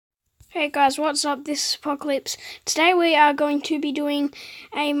Hey guys, what's up? This is Apocalypse. Today we are going to be doing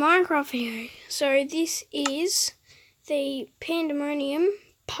a Minecraft video. So this is the Pandemonium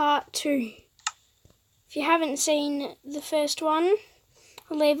Part 2. If you haven't seen the first one,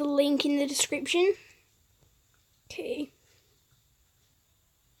 I'll leave a link in the description. Okay,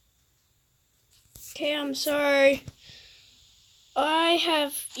 so I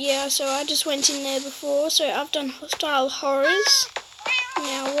just went in there before, so I've done hostile horrors.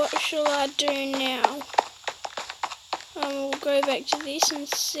 Now, what shall I do now? We'll go back to this and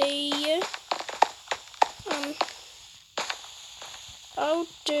see. I'll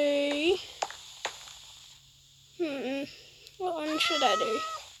do. What one should I do?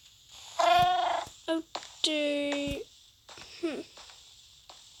 I'll do.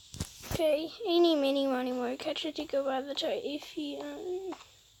 Okay, eeny, meeny, miny, mo, catch a ticker by the toe if you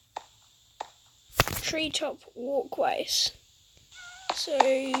treetop walkways. So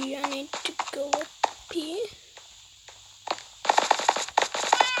I need to go up here.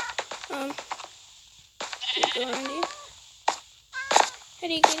 Go around here. How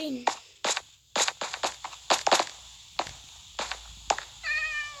do you get in?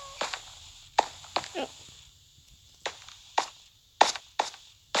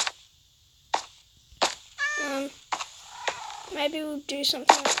 Oh. Maybe we'll do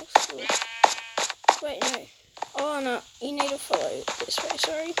something else. Wait, no. Oh no, you need to follow this way,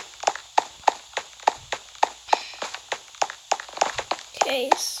 sorry. Okay,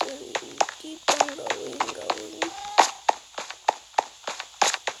 so keep on going.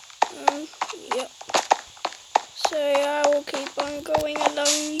 Yep. So I will keep on going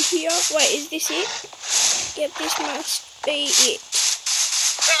along here. Wait, is this it? Yep, this must be it.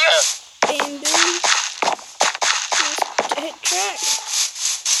 Bamboo. Dirt track.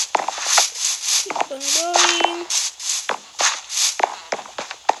 Keep on going.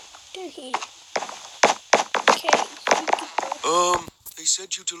 Down here. Okay. They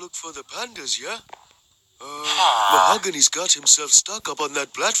sent you to look for the pandas, yeah? Mahogany's got himself stuck up on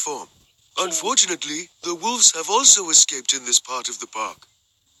that platform. Unfortunately, the wolves have also escaped in this part of the park.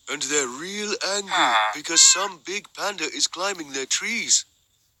 And they're real angry because some big panda is climbing their trees.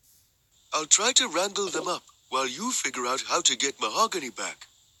 I'll try to wrangle them up while you figure out how to get Mahogany back.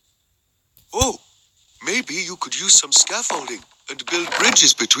 Oh, maybe you could use some scaffolding and build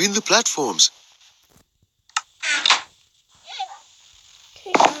bridges between the platforms.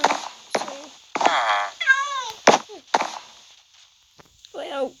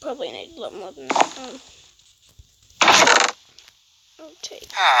 I'll probably need a lot more than that. I'll take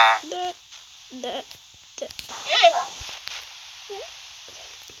that.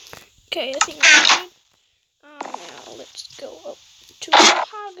 Okay, I think that's good. Now let's go up to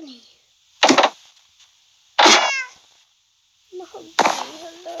Mahogany. Mahogany,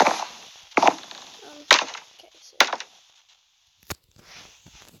 hello. Okay, so.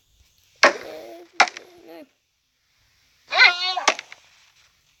 No.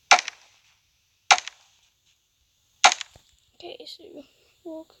 Okay, so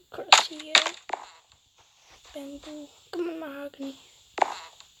walk across here. Bamboo. Come on, Mahogany.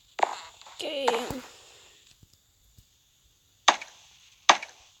 Okay.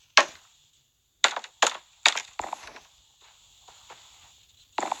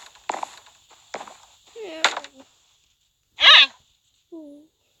 Yeah. Ooh.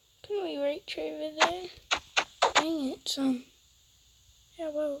 Can we reach over there? Dang it,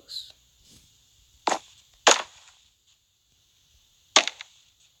 how else?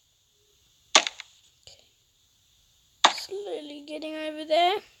 Slowly getting over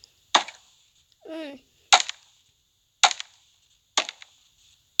there. Okay.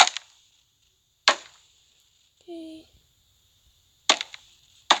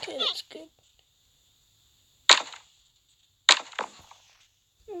 Okay, that's good.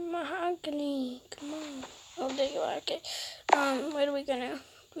 Mahogany, come on. Oh, there you are. Okay. Where do we go now?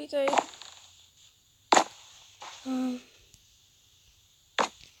 We go.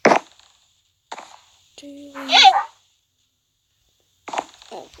 Do we?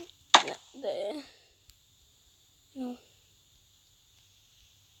 Oh, not there. No.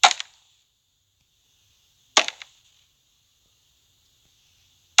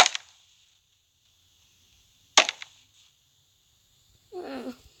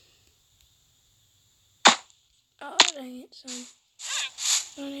 Oh, dang it, son.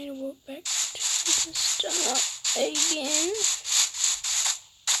 I need to walk back to the start again.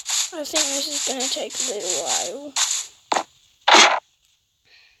 I think this is going to take a little while.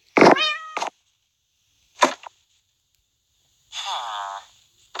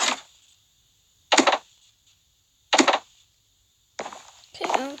 Okay,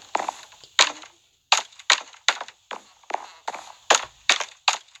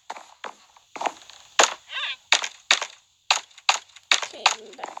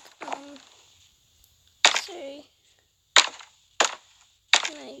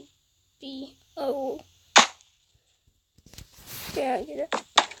 be. Oh. Yeah, I get it.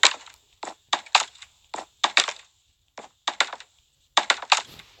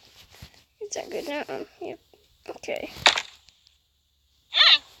 Is that good now? Yep. Okay.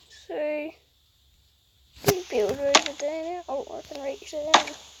 So, you build over there now. Oh, I can reach there.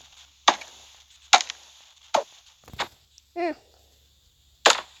 Yeah.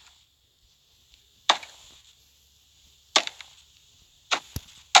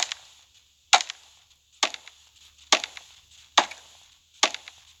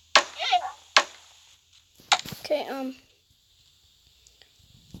 Okay, I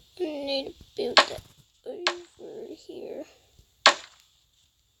need to build that over here.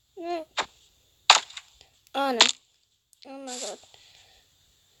 No. Oh no. Oh my god.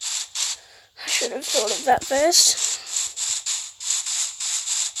 I should have thought of that first.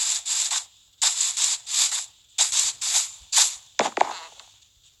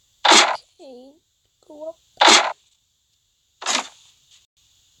 Okay, go up.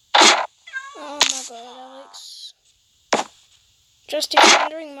 Oh my god, Alex. Just if you're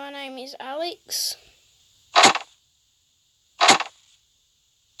wondering, my name is Alex.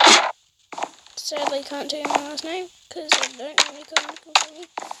 Sadly can't tell you my last name, because I don't really come to me.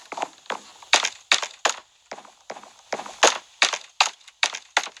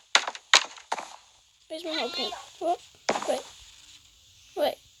 Where's my whole paint? What? Wait.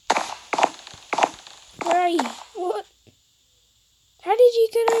 Wait. Where are you? What? How did you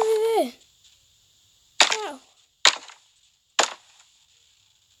get over there? How?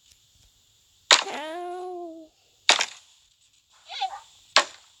 How?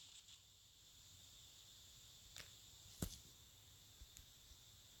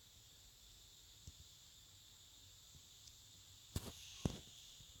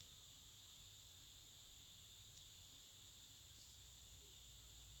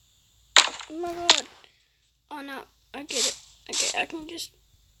 Oh my god. Oh no, I get it. Okay, I can just...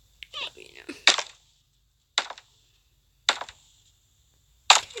 you know.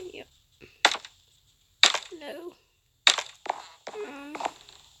 Okay, yep. No.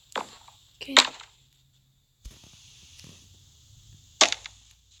 Okay.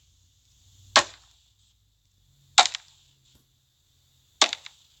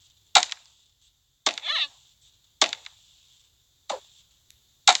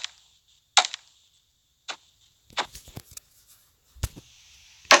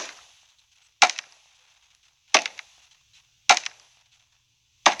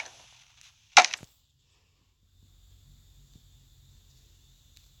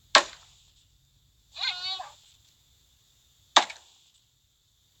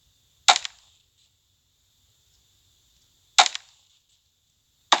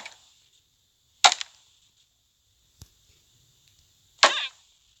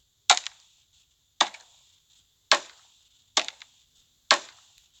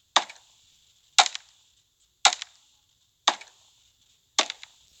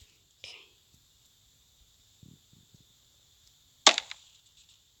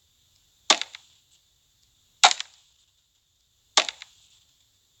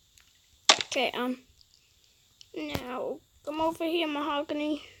 Okay, now, come over here,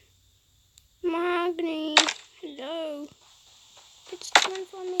 Mahogany. Mahogany, hello. It's time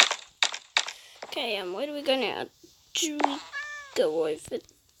for me. Okay, where do we go now? Do we go over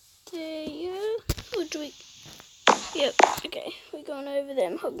there? Or do we... Yep, okay, we're going over there,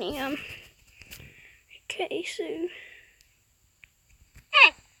 Mahogany. Okay, so...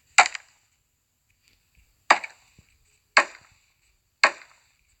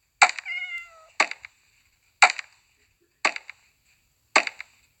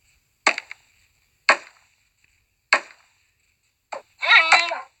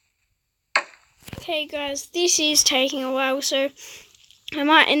 Okay guys, this is taking a while, so I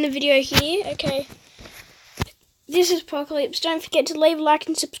might end the video here. Okay, this is Apocalypse. Don't forget to leave a like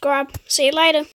and subscribe. See you later.